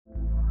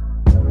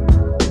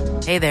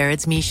Hey there,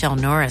 it's Michelle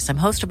Norris. I'm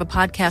host of a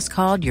podcast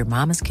called Your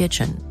Mama's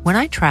Kitchen. When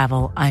I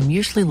travel, I'm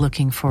usually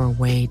looking for a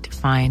way to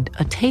find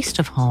a taste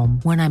of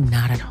home when I'm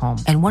not at home.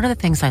 And one of the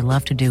things I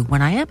love to do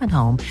when I am at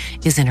home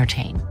is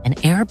entertain. And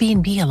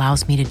Airbnb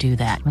allows me to do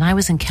that. When I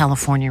was in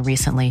California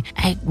recently,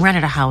 I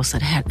rented a house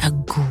that had a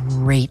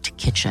great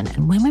kitchen.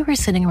 And when we were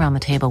sitting around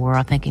the table, we were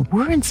all thinking,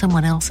 we're in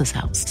someone else's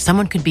house.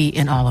 Someone could be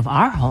in all of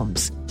our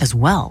homes as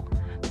well.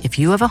 If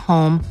you have a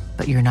home,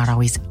 but you're not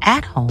always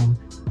at home,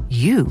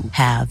 you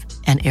have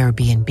an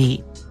Airbnb.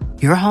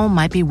 Your home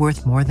might be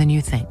worth more than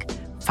you think.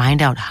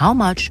 Find out how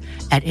much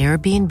at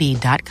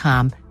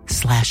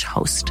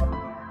airbnb.com/host.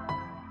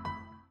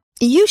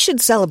 You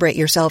should celebrate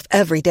yourself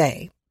every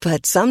day,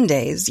 but some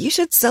days you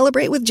should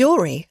celebrate with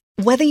jewelry.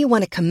 Whether you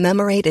want to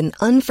commemorate an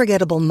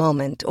unforgettable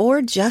moment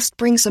or just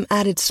bring some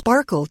added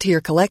sparkle to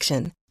your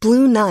collection,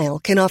 Blue Nile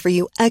can offer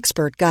you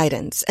expert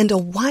guidance and a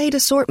wide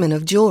assortment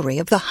of jewelry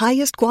of the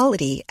highest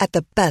quality at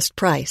the best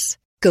price.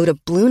 Go to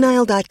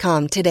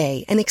BlueNile.com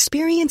today and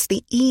experience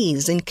the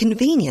ease and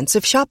convenience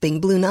of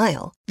shopping Blue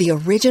Nile, the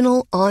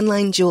original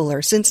online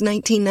jeweler since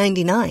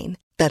 1999.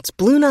 That's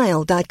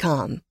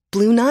BlueNile.com.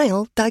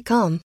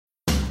 BlueNile.com.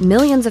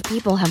 Millions of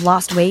people have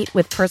lost weight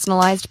with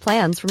personalized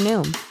plans from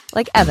Noom.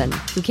 Like Evan,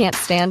 who can't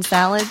stand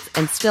salads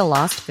and still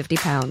lost 50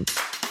 pounds.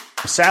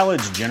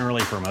 Salads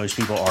generally for most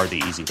people are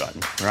the easy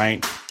button,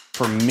 right?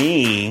 For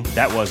me,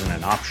 that wasn't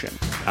an option.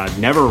 I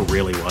never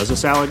really was a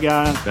salad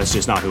guy. That's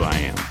just not who I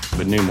am.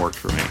 But Noom worked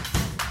for me.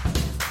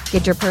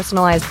 Get your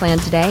personalized plan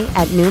today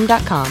at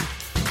Noom.com.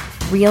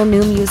 Real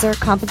Noom user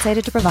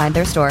compensated to provide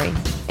their story.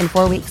 In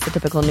 4 weeks, the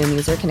typical Noom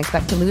user can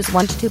expect to lose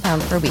 1 to 2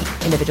 pounds per week.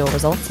 Individual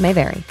results may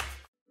vary.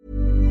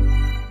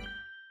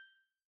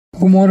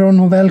 God morgon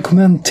och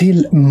välkommen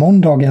till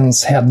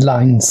måndagens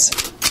headlines.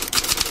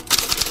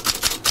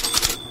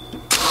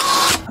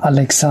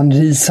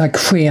 Alexander Isak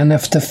sken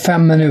efter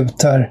 5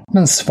 minuter,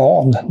 men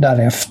sval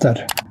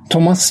därefter.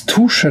 Thomas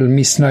Tuchel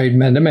missnöjd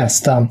med det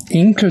mesta,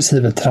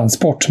 inklusive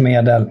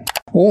transportmedel.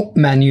 Och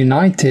Man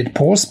United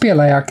på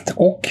spelarjakt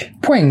och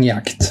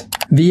poängjakt.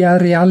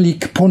 Villarreal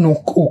gick på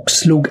knock och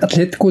slog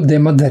Atletico de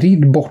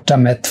Madrid borta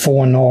med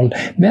 2-0,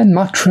 men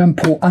matchen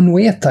på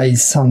Anoeta i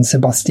San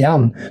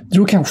Sebastián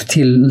drog kanske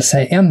till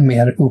sig än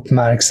mer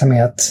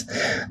uppmärksamhet.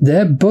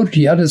 Det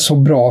började så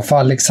bra för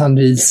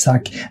Alexander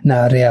Isak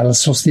när Real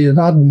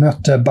Sociedad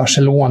mötte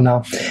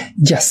Barcelona.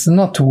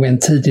 Gästerna tog en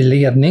tidig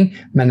ledning,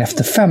 men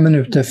efter 5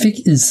 minuter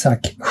fick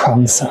Isak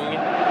chansen.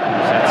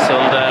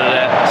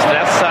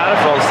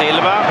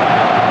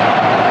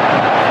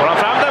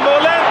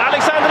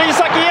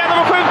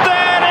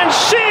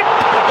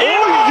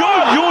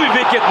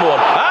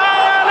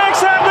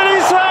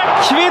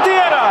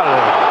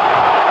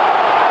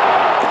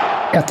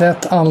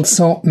 Ett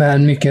alltså,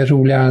 men mycket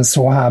roligare än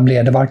så här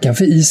blev det varken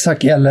för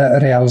Isak eller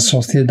Real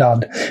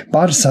Sociedad.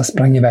 Barca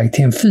sprang iväg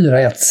till en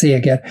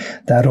 4-1-seger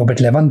där Robert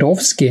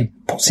Lewandowski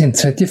på sin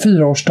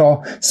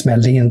 34-årsdag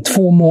smällde in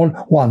 2 mål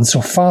och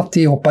Ansu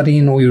Fati hoppade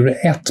in och gjorde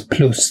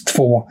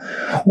 1+2.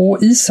 Och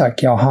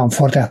Isak, ja, han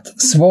får rätt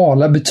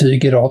svala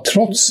betyg idag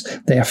trots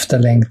det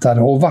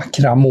efterlängtade och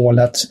vackra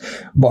målet.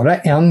 Bara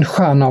 1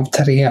 stjärna av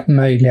 3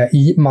 möjliga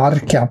i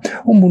Marca,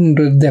 och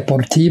Mundo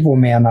Deportivo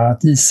menar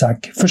att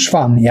Isak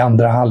försvann i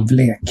andra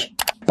halvlek.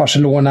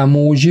 Barcelona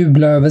må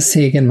jubla över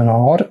segern, men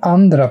har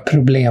andra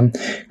problem.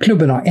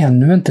 Klubben har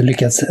ännu inte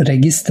lyckats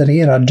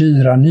registrera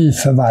dyra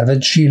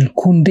nyförvärvet Jules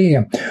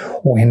Koundé,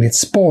 och enligt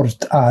Sport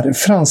är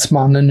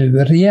fransmannen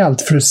nu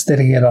rejält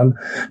frustrerad,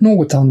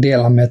 något han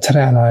delar med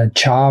tränare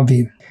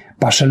Xavi.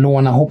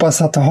 Barcelona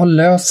hoppas att det har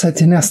löst sig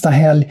till nästa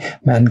helg,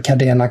 men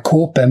Cadena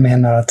Cope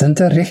menar att det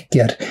inte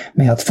räcker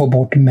med att få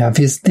bort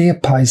Memphis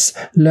Depays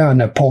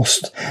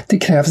lönepost. Det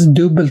krävs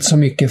dubbelt så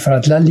mycket för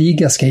att La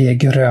Liga ska ge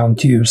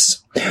grönt ljus.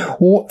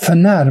 Och för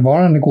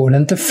närvarande går det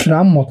inte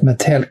framåt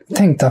med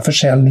tänkta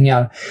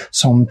försäljningar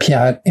som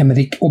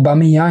Pierre-Emerick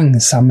Aubameyang,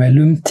 Samuel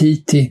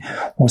Umtiti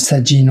och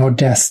Sergino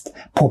Dest,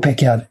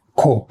 påpekar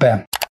Cope.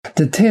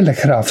 The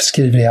Telegraph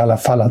skriver i alla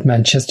fall att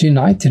Manchester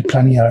United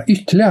planerar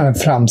ytterligare en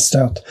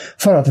framstöt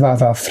för att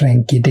värva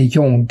Frenkie de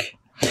Jong.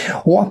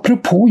 Och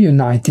apropå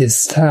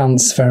Uniteds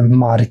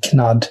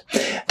transfermarknad,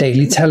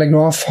 Daily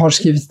Telegraph har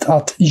skrivit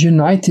att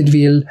United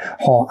vill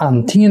ha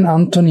antingen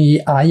Antony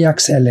i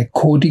Ajax eller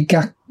Cody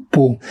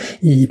Gakpo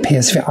i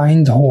PSV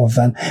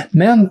Eindhoven,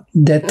 men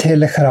The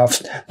Telegraph,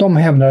 de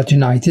hävdar att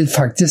United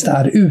faktiskt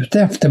är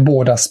ute efter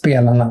båda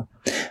spelarna.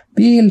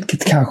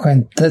 Vilket kanske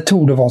inte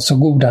torde vara så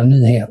goda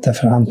nyheter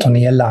för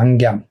Anthony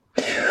Elanga.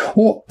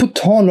 Och på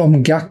tal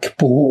om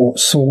Gakpo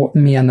så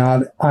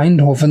menar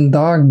Eindhoven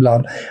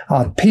Dagblad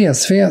att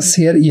PSV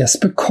ser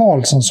Jesper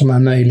Karlsson som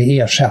en möjlig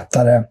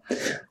ersättare.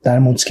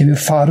 Däremot skriver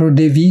Faro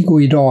de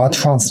Vigo idag att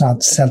chansen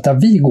att Celta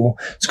Vigo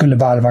skulle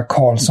varva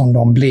Karlsson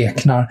de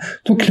bleknar,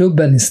 då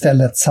klubben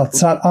istället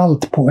satsar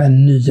allt på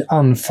en ny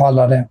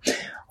anfallare.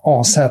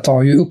 AZ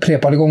har ju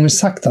upprepade gånger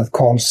sagt att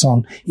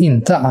Karlsson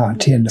inte är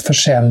till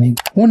försäljning.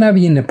 Och när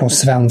vi är inne på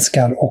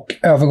svenskar och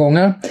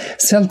övergångar,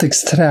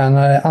 Celtics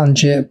tränare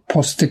Ange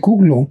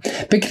Postecoglou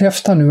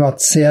bekräftar nu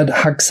att Sead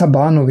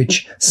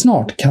Haksabanovic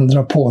snart kan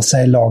dra på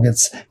sig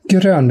lagets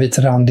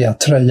grönvitrandiga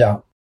tröja.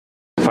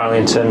 Finally,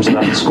 in terms of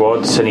that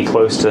squad, sitting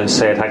close to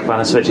Sead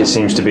Haksabanovic, it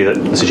seems to be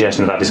that the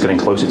suggestion that is getting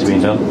closer to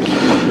being done.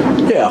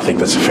 Yeah, I think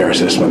that's a fair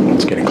assessment.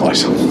 It's getting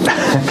closer.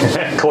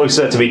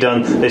 Closer to be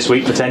done this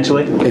week,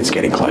 potentially? It's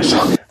getting closer.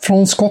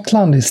 Från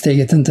Skottland är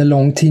steget inte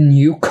långt till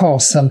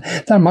Newcastle,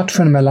 där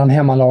matchen mellan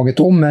hemmalaget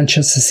och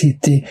Manchester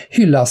City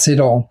hyllas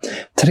idag.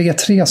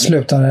 3-3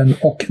 slutar den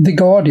och The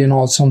Guardian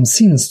har som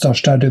sin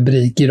största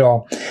rubrik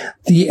idag: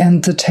 The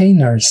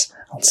Entertainers,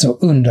 alltså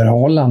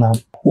underhållarna.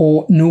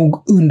 Och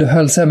nog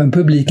underhölls även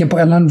publiken på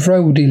Elland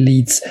Road i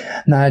Leeds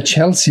när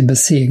Chelsea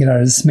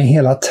besegrades med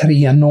hela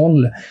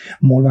 3-0.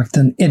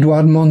 Målvakten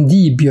Edouard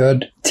Mendy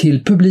bjöd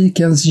till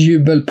publikens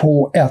jubel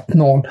på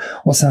 1-0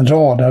 och sen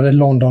radade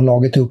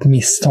Londonlaget upp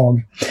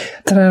misstag.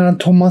 Tränaren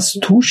Thomas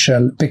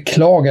Tuchel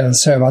beklagade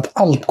sig över att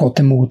allt gått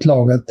emot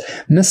laget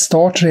med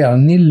start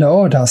redan i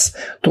lördags,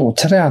 då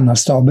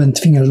tränarstaben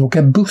tvingades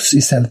åka buss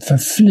istället för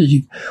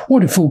flyg,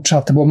 och det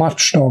fortsatte på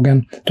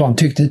matchdagen då han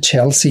tyckte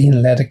Chelsea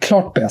inledde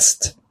klart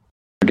bäst.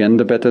 Again,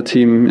 the better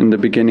team in the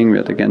beginning. We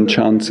had again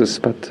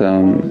chances, but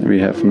we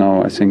have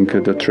now, I think,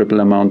 the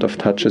triple amount of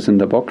touches in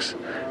the box.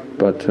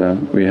 But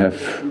we have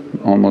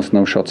almost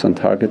no shots on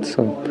target,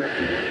 so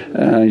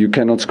you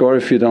cannot score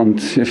if you don't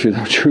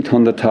shoot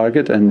on the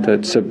target. And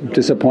it's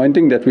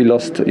disappointing that we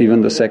lost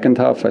even the second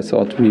half. I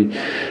thought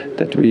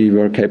that we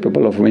were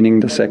capable of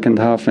winning the second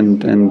half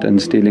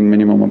and stealing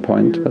minimum a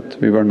point, but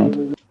we were not.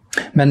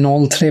 Men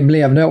 0-3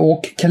 blev det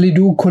och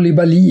Kalidou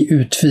Koulibaly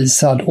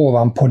utvisad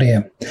ovanpå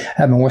det.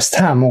 Även West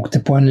Ham åkte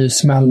på en ny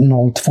smäll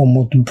 0-2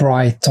 mot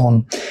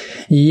Brighton.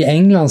 I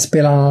England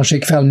spelar annars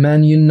ikväll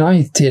Man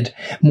United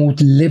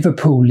mot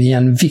Liverpool i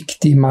en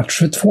viktig match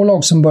för två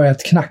lag som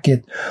börjat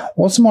knackigt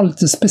och som har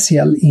lite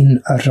speciell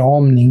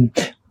inramning.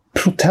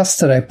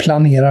 Protester är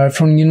planerade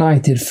från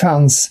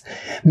United-fans,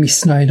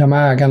 missnöjda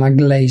med ägarna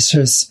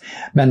Glazers.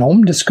 Men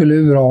om det skulle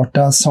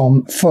urarta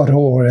som förra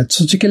året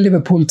så tycker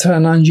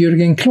Liverpool-tränaren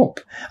Jürgen Klopp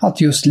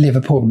att just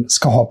Liverpool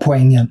ska ha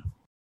poängen.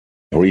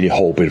 I really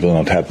hope it will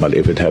not happen, but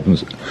if it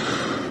happens,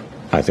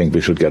 I think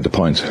we should get the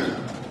points.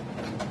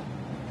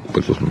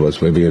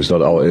 Because maybe it's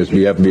not our,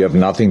 we have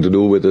nothing to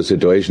do with the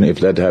situation. If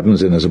that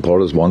happens and the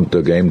supporters want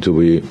the game to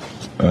be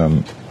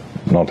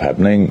not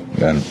happening,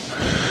 then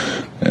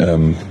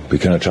we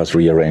cannot just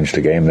rearrange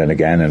the game then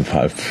again and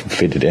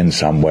fit it in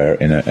somewhere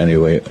in a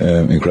anyway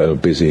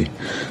incredibly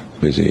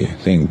busy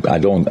thing. I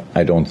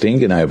don't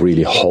think, and I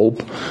really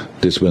hope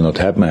this will not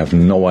happen. I have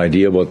no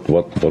idea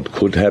what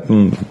could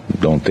happen.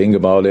 Don't think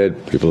about it.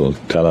 People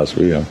tell us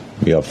we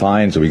are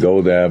fine, so we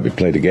go there, we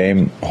play the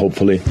game,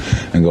 hopefully,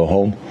 and go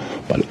home.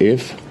 But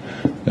if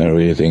I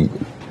really think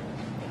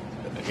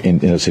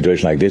in a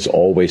situation like this,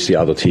 always the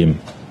other team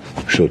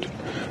should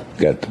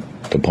get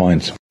the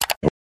points.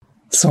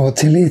 Så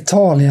till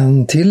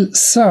Italien, till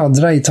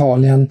södra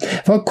Italien,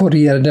 var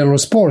Corriere dello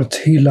Sport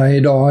hyllar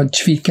idag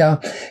Cvika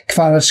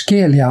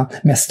Kvaratskhelia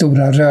med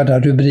stora röda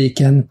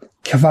rubriken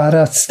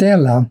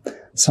Kvaratskhelia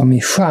som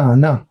i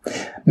stjärna.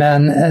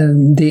 Men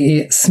det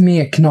är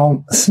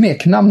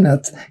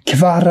smeknamnet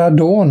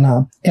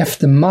Kvaradona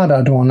efter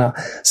Maradona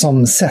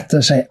som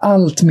sätter sig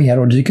allt mer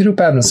och dyker upp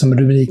även som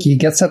rubrik i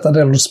Gazzetta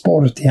dello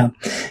Sport igen.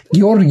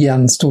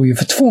 Georgien stod ju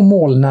för 2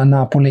 mål när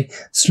Napoli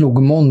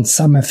slog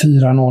Monza med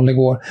 4-0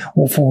 igår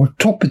och får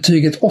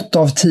toppbetyget 8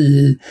 av 10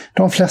 i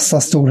de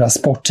flesta stora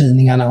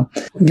sporttidningarna.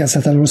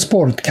 Gazzetta dello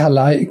Sport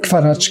kallar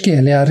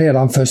Kvaratskhelia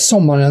redan för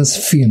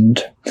sommarens fynd.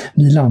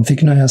 Milan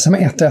fick nöja sig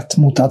med 1-1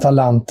 mot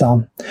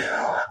Atalanta.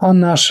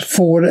 Annars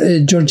får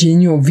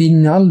Jorginho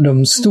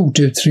Wijnaldum stort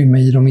utrymme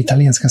i de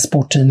italienska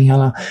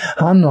sporttidningarna.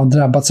 Han har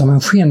drabbats av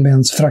en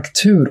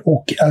skenbensfraktur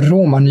och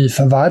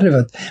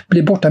Roma-nyförvärvet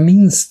blir borta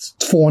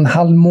minst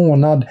 2,5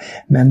 månad.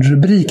 Men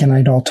rubrikerna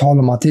idag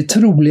talar om att det är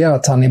troligare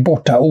att han är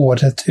borta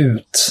året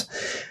ut.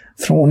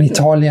 Från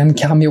Italien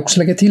kan vi också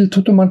lägga till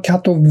Toto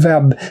Mercato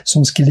Webb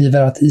som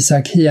skriver att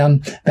Isak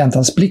Hien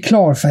väntas bli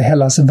klar för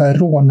Hellas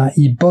Verona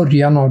i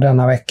början av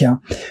denna vecka.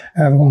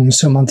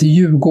 Övergångssumman till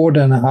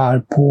Djurgården är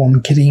på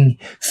omkring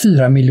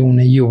 4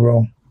 miljoner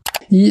euro.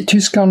 I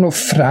Tyskland och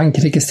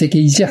Frankrike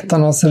sticker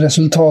jättarnas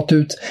resultat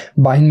ut.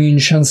 Bayern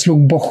München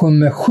slog Bochum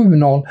med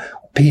 7-0.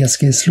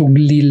 PSG slog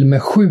Lille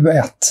med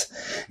 7-1.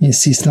 I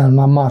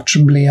sistnämnda match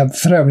blev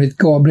för övrigt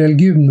Gabriel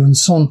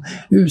Gudmundsson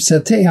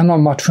utsedd till en av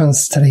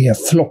matchens 3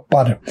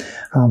 floppar.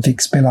 Han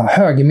fick spela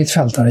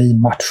högermittfältare i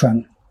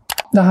matchen.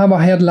 Det här var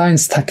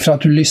Headlines. Tack för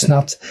att du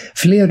lyssnat.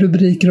 Fler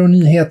rubriker och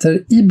nyheter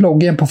i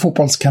bloggen på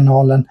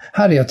Fotbollskanalen.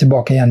 Här är jag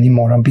tillbaka igen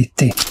imorgon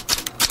bitti.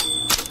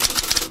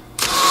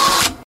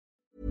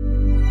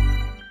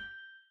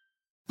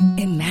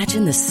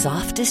 Imagine the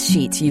softest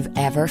sheets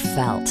you've ever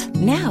felt.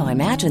 Now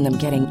imagine them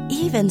getting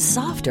even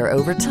softer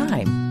over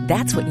time.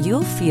 That's what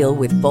you'll feel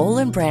with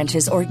Boll &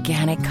 Branch's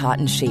organic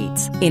cotton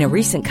sheets. In a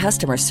recent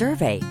customer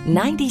survey,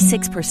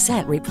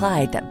 96%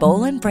 replied that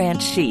Boll &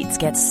 Branch sheets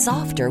get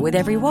softer with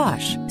every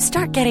wash.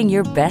 Start getting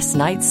your best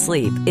night's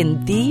sleep in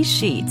these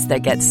sheets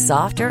that get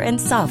softer and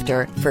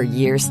softer for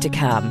years to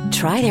come.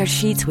 Try their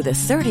sheets with a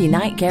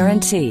 30-night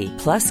guarantee.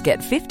 Plus, get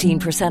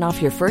 15%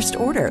 off your first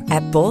order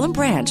at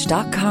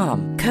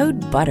BollandBranch.com.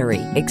 Code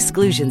BUTTERY.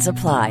 Exclusions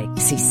apply.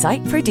 See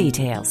site for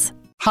details.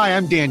 Hi,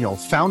 I'm Daniel,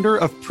 founder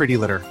of Pretty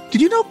Litter.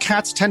 Did you know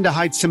cats tend to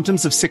hide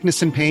symptoms of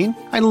sickness and pain?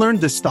 I learned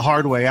this the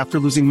hard way after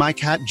losing my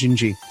cat,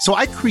 Gingy. So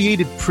I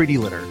created Pretty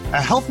Litter,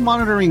 a health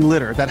monitoring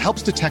litter that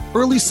helps detect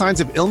early signs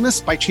of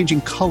illness by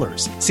changing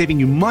colors, saving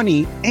you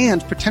money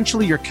and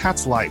potentially your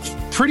cat's life.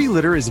 Pretty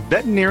Litter is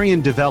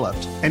veterinarian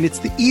developed, and it's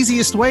the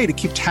easiest way to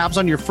keep tabs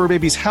on your fur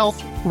baby's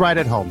health right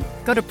at home.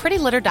 Go to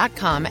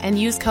prettylitter.com and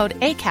use code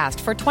ACAST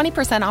for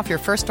 20% off your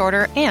first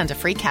order and a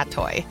free cat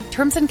toy.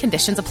 Terms and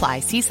conditions apply.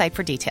 See site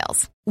for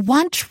details.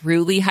 Want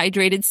truly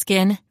hydrated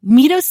skin?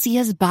 Meet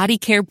Osea's Body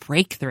Care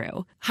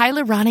Breakthrough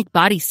Hyaluronic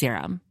Body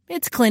Serum.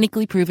 It's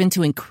clinically proven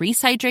to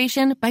increase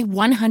hydration by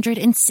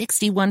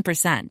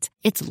 161%.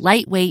 It's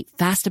lightweight,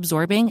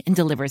 fast-absorbing, and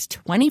delivers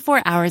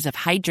 24 hours of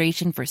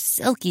hydration for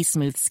silky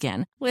smooth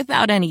skin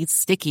without any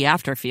sticky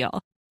afterfeel.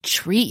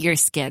 Treat your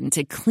skin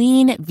to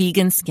clean,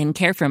 vegan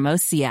skincare from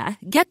Osea.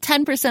 Get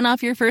 10%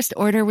 off your first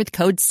order with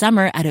code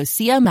SUMMER at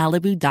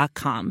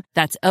OseaMalibu.com.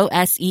 That's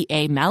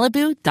OSEA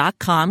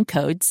Malibu.com,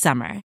 code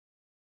SUMMER.